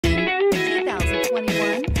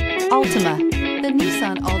Altima. The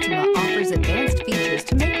Nissan Altima offers advanced features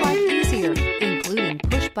to make life easier, including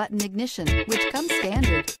push-button ignition, which comes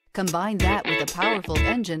standard. Combine that with a powerful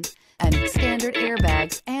engine and standard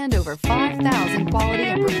airbags and over 5,000 quality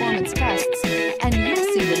and performance tests, and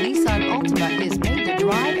you'll see the Nissan Altima is made to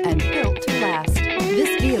drive and built to last.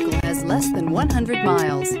 This vehicle has less than 100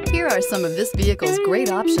 miles. Here are some of this vehicle's great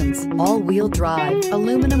options: all-wheel drive,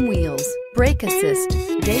 aluminum wheels, brake assist,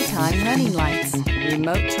 daytime running lights,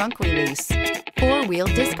 remote trunk release, four-wheel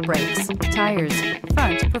disc brakes, tires,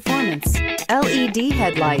 front performance, LED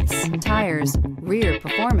headlights, tires, rear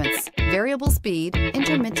performance, variable speed,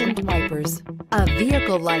 intermittent wipers. A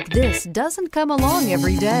vehicle like this doesn't come along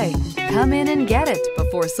every day. Come in and get it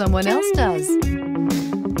before someone else does.